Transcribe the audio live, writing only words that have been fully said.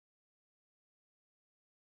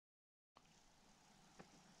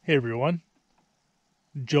Hey everyone,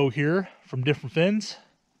 Joe here from Different Fins.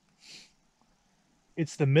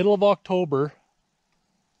 It's the middle of October.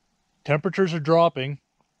 Temperatures are dropping,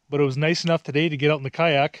 but it was nice enough today to get out in the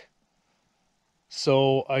kayak.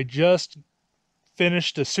 So I just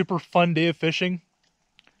finished a super fun day of fishing.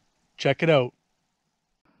 Check it out.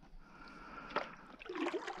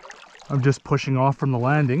 I'm just pushing off from the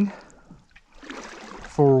landing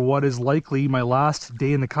for what is likely my last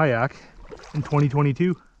day in the kayak in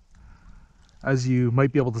 2022. As you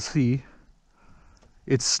might be able to see,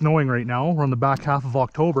 it's snowing right now. We're on the back half of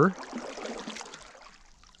October.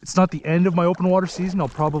 It's not the end of my open water season. I'll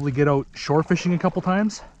probably get out shore fishing a couple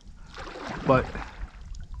times, but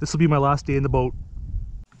this will be my last day in the boat.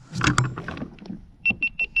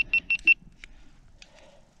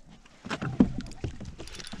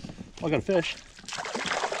 Oh, I got a fish.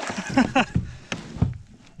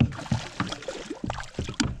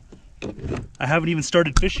 I haven't even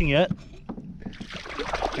started fishing yet.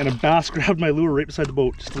 And a bass grabbed my lure right beside the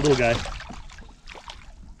boat, just a little guy.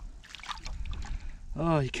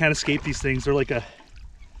 Oh, you can't escape these things. They're like a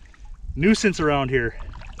nuisance around here.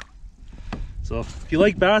 So if you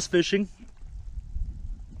like bass fishing,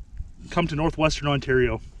 come to northwestern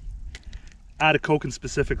Ontario. Atikokan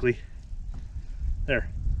specifically. There.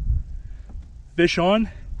 Fish on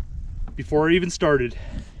before I even started.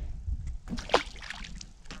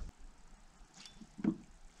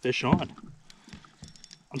 Fish on.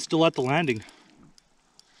 I'm still at the landing.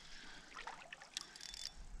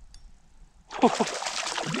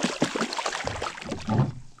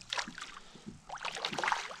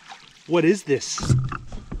 What is this?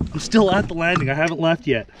 I'm still at the landing. I haven't left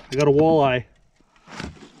yet. I got a walleye.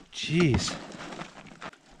 Jeez.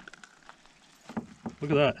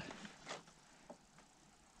 Look at that.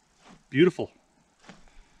 Beautiful.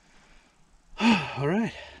 All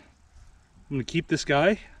right. I'm gonna keep this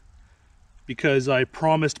guy because I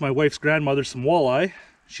promised my wife's grandmother some walleye.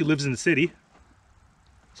 She lives in the city.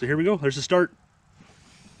 So here we go, there's the start.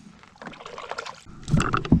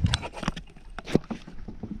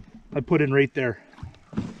 I put in right there.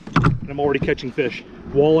 And I'm already catching fish.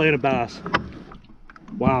 Walleye and a bass.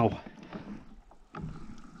 Wow.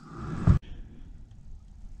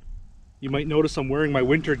 You might notice I'm wearing my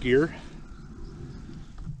winter gear.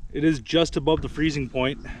 It is just above the freezing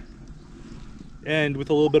point. And with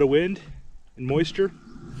a little bit of wind and moisture,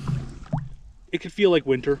 it could feel like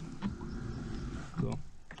winter. So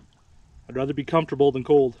I'd rather be comfortable than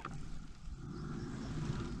cold.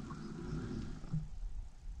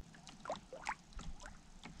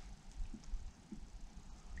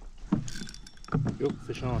 Go,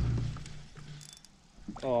 fish on.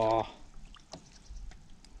 Aw.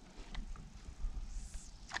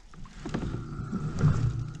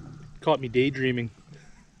 Caught me daydreaming.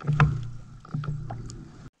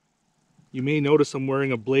 You may notice I'm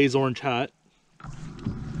wearing a blaze orange hat.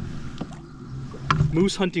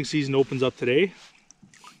 Moose hunting season opens up today.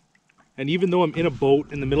 And even though I'm in a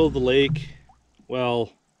boat in the middle of the lake,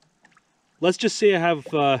 well, let's just say I have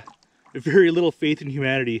very little faith in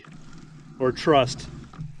humanity or trust.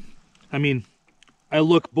 I mean, I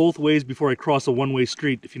look both ways before I cross a one-way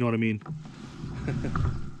street, if you know what I mean.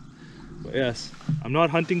 But yes, I'm not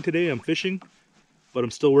hunting today, I'm fishing, but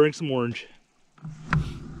I'm still wearing some orange.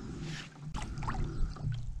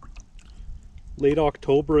 Late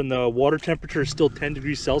October and the water temperature is still 10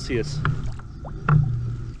 degrees Celsius.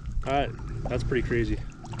 That's pretty crazy.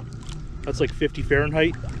 That's like 50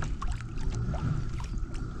 Fahrenheit.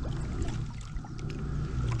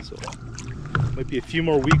 So, might be a few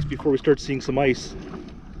more weeks before we start seeing some ice.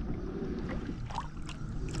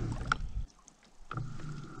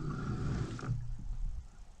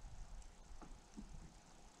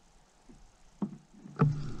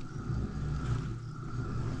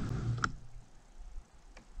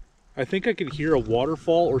 I think I could hear a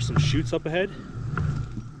waterfall or some chutes up ahead.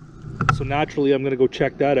 So naturally I'm gonna go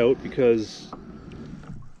check that out because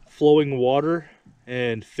flowing water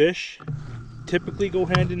and fish typically go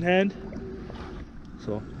hand in hand.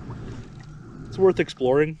 So it's worth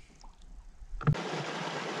exploring.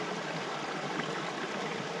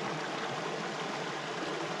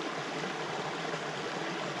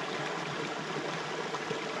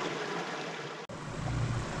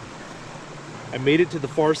 I made it to the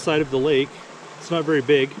far side of the lake. It's not very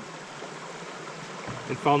big.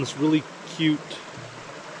 And found this really cute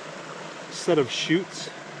set of chutes.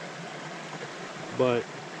 But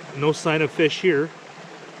no sign of fish here.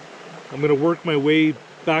 I'm gonna work my way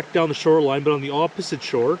back down the shoreline, but on the opposite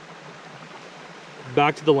shore.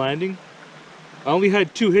 Back to the landing. I only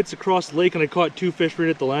had 2 hits across the lake and I caught 2 fish right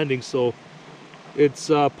at the landing, so it's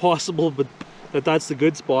possible, but that that's the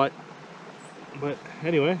good spot. But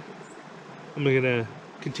anyway, I'm gonna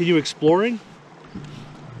continue exploring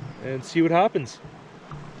and see what happens.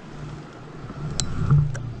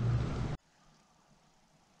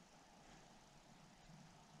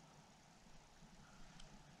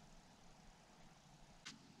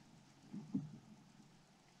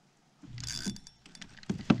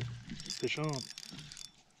 Fish on.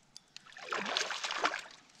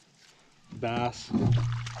 Bass.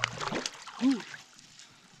 Ooh.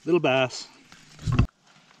 Little bass.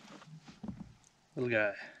 Little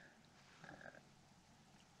guy.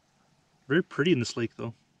 Very pretty in this lake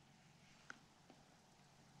though.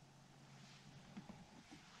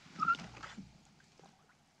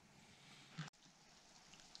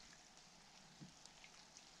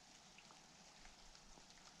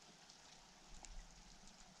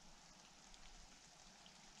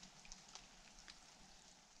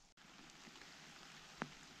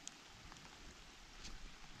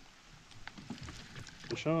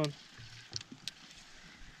 Fish on.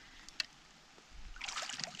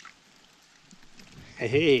 Hey,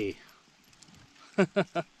 hey.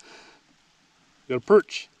 Got a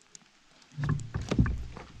perch.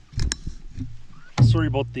 Sorry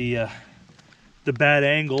about the bad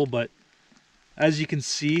angle, but as you can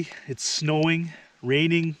see, it's snowing,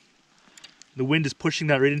 raining. The wind is pushing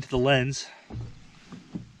that right into the lens. There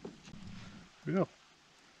we go.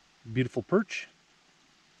 Beautiful perch.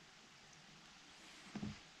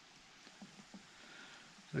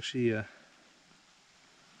 Actually,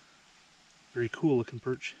 very cool looking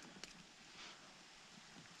perch.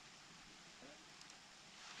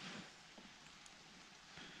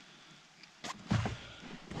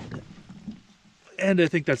 And I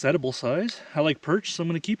think that's edible size. I like perch, so I'm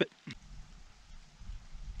going to keep it.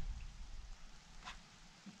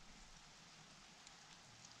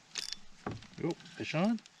 Oh, fish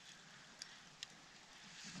on.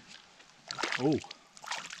 Oh.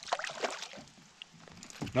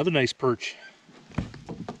 Another nice perch.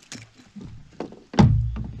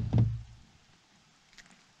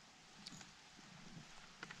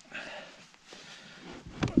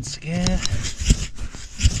 Once again.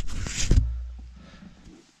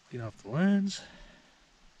 Get off the lens.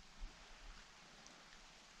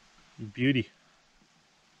 Beauty.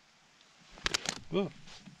 Whoa.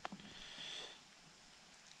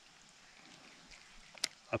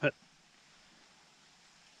 Up it.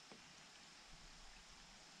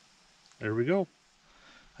 There we go.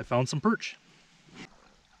 I found some perch.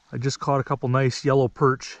 I just caught a couple nice yellow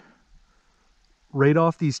perch right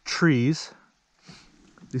off these trees.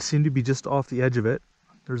 They seem to be just off the edge of it.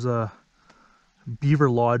 There's a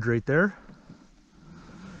beaver lodge right there.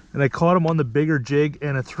 And I caught them on the bigger jig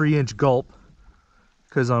and a 3-inch gulp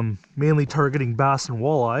because I'm mainly targeting bass and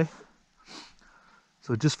walleye.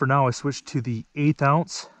 So just for now I switched to the 1/8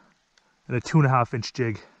 ounce and a 2.5-inch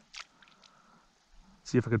jig.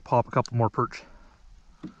 See if I could pop a couple more perch.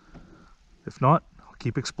 If not, I'll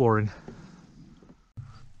keep exploring.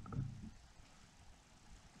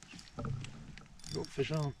 Go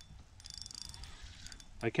fish on.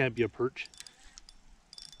 I can't be a perch.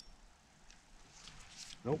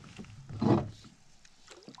 Nope.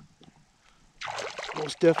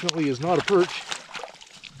 Most definitely is not a perch.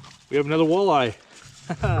 We have another walleye.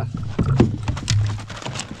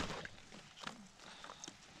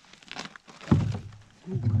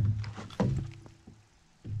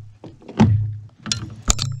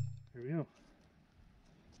 There we go.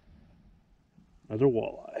 Another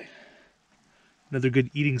walleye. Another good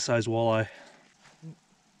eating size walleye.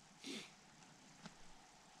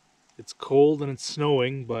 It's cold and it's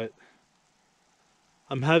snowing, but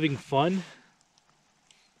I'm having fun.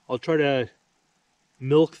 I'll try to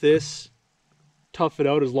milk this, tough it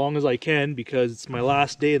out as long as I can because it's my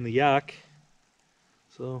last day in the yak.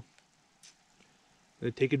 So I'm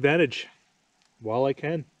gonna take advantage while I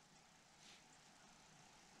can.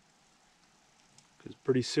 Because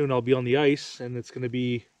pretty soon I'll be on the ice and it's gonna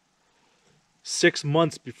be 6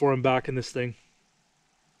 months before I'm back in this thing.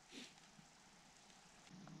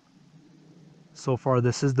 So far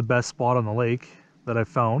this is the best spot on the lake that I've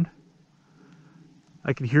found.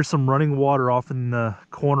 I can hear some running water off in the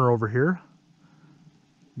corner over here.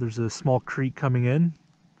 There's a small creek coming in.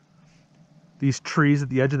 These trees at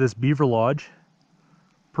the edge of this beaver lodge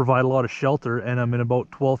provide a lot of shelter, and I'm in about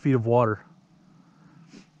 12 feet of water.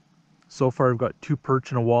 So far I've got 2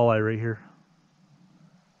 perch and a walleye right here.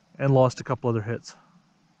 And lost a couple other hits.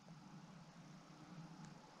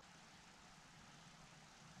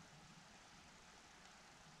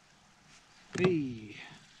 Hey.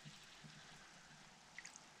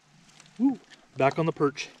 Woo. Back on the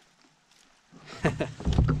perch.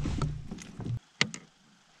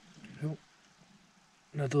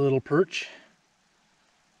 Another little perch.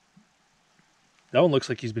 That one looks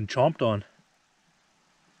like he's been chomped on.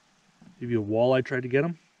 Maybe a walleye tried to get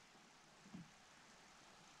him.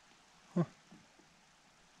 Huh.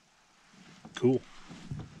 Cool.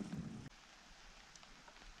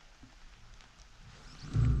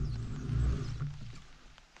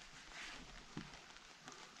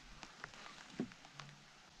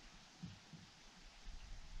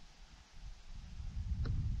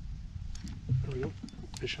 There we go.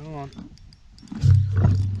 Fish on.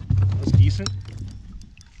 That's decent.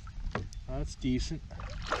 That's decent.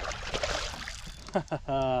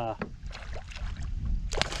 I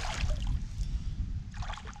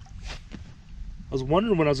was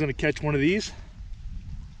wondering when I was going to catch one of these.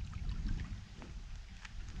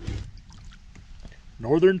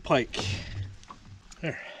 Northern pike.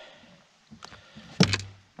 There.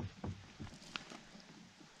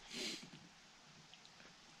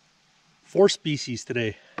 Four species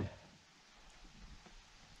today.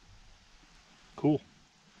 Cool.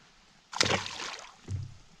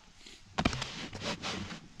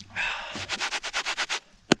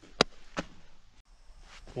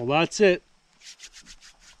 Well, that's it.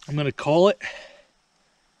 I'm gonna call it.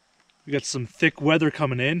 We got some thick weather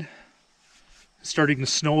coming in. It's starting to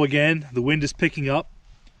snow again. The wind is picking up.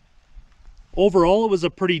 Overall, it was a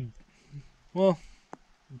pretty, well,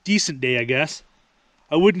 decent day, I guess.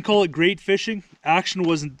 I wouldn't call it great fishing. Action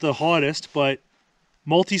wasn't the hottest, but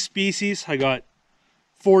multi-species. I got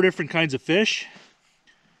 4 different kinds of fish.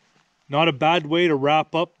 Not a bad way to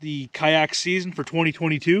wrap up the kayak season for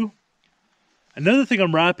 2022. Another thing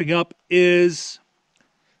I'm wrapping up is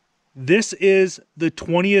this is the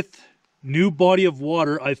 20th new body of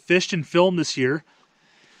water I've fished and filmed this year.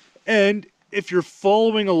 And if you're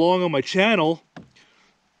following along on my channel,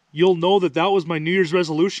 you'll know that that was my New Year's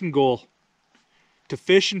resolution goal, to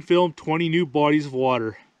fish and film 20 new bodies of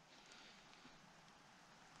water.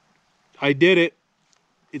 I did it.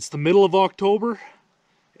 It's the middle of October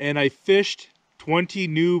and I fished 20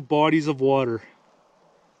 new bodies of water.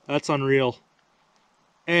 That's unreal.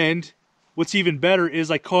 And what's even better is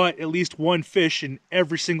I caught at least one fish in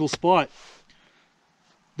every single spot.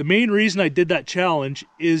 The main reason I did that challenge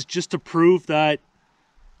is just to prove that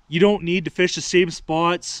you don't need to fish the same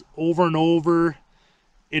spots over and over.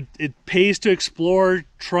 It pays to explore,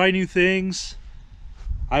 try new things.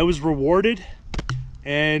 I was rewarded,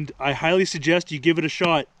 and I highly suggest you give it a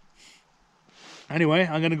shot. Anyway,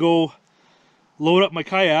 I'm gonna go load up my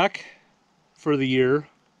kayak for the year,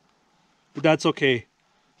 but that's okay.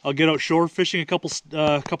 I'll get out shore fishing a couple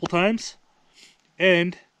times,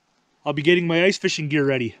 and I'll be getting my ice fishing gear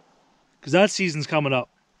ready, because that season's coming up.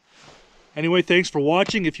 Anyway, thanks for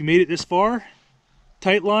watching. If you made it this far,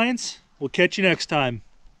 tight lines. We'll catch you next time.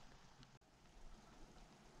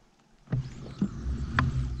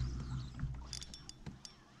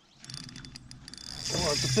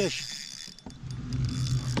 Oh, it's a fish.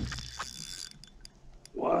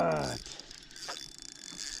 What?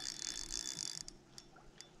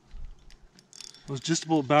 I was just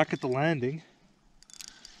about back at the landing.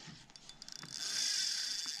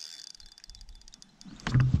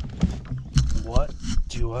 What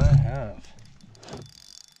do I have?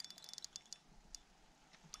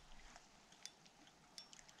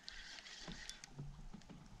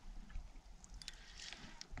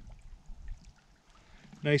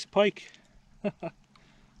 Nice pike.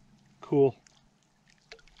 Cool.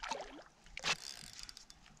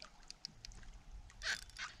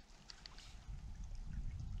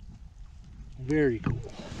 Very cool.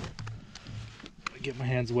 I get my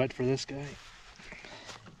hands wet for this guy.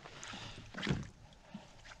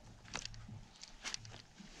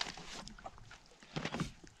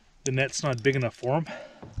 The net's not big enough for him.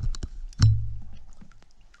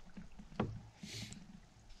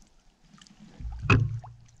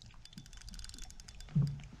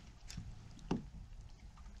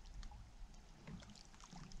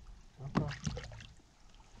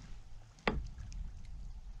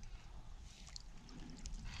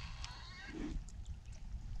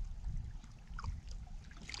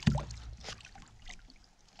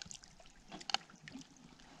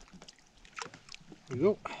 There we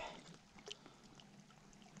go.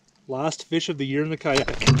 Last fish of the year in the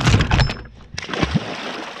kayak.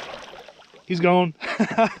 He's gone.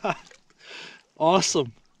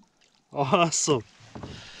 Awesome. Awesome.